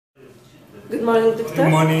Good morning, Doctor. Good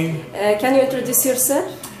morning. Can you introduce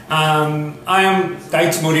yourself? I am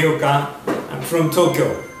Daichi Morioka. I'm from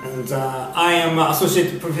Tokyo, and I am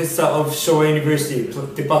Associate Professor of Showa University,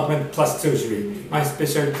 Department of Plastic Surgery. My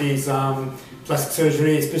specialty is plastic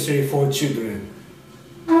surgery, especially for children.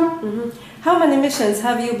 How many missions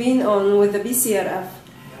have you been on with the PCRF?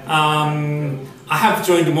 I have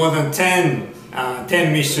joined more than 10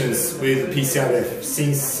 missions with PCRF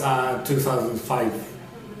since 2005.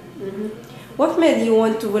 What made you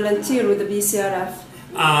want to volunteer with the PCRF?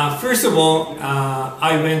 First of all,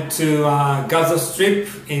 I went to Gaza Strip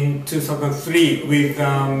in 2003 with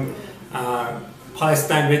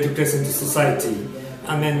Palestine Red Crescent Society,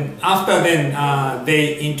 and then after then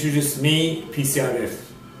they introduced me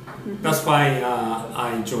PCRF. That's why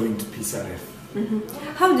I joined PCRF.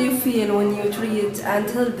 How do you feel when you treat and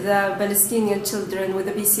help the Palestinian children with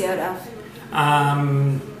the PCRF?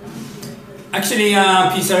 Actually,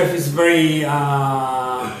 PCRF is very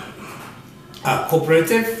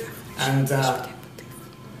cooperative, and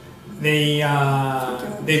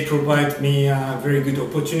they provide me a very good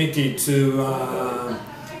opportunity to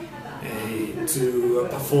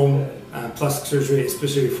perform plastic surgery,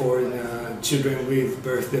 especially for children with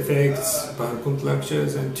birth defects, bone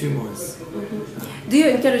contractures, and tumors. Do you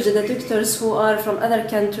encourage the doctors who are from other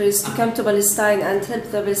countries to come to Palestine and help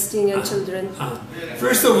the Palestinian children?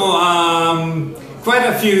 First of all, quite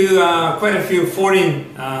a few foreign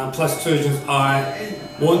plastic surgeons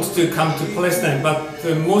want to come to Palestine, but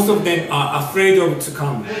most of them are afraid of to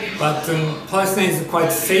come. But Palestine is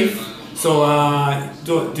quite safe, so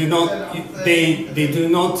they do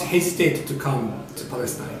not hesitate to come to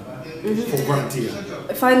Palestine for volunteer.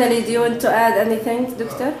 Finally, do you want to add anything,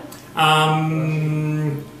 Doctor?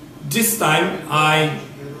 This time I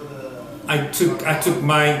took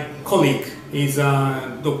my colleague, he's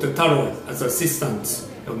Dr. Taro, as assistant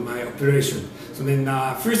of my operation. So then,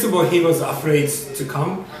 first of all, he was afraid to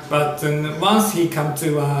come, but once he come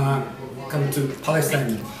to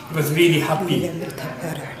Palestine, he was really happy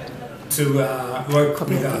to work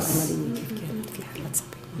with us.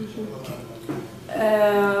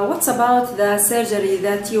 What's about the surgery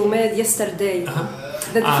that you made yesterday?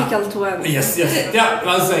 The difficult one. Yes.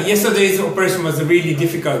 Yeah, yesterday's operation was really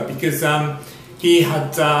difficult because he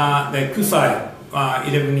had the Kusai,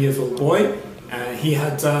 11 years old boy. He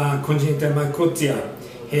had congenital microtia.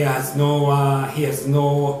 He has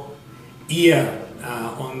no ear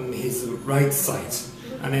on his right side,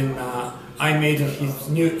 and then I made his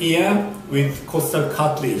new ear with costal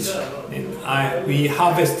cartilage, and we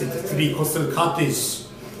harvested 3 costal cartilage,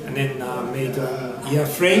 and then made an ear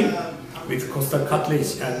frame with costal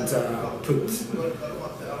cartilage and put.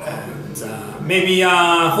 And maybe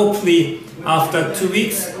hopefully after 2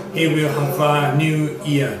 weeks he will have a new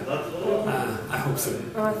ear. I hope so.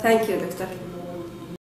 Thank you, Doctor.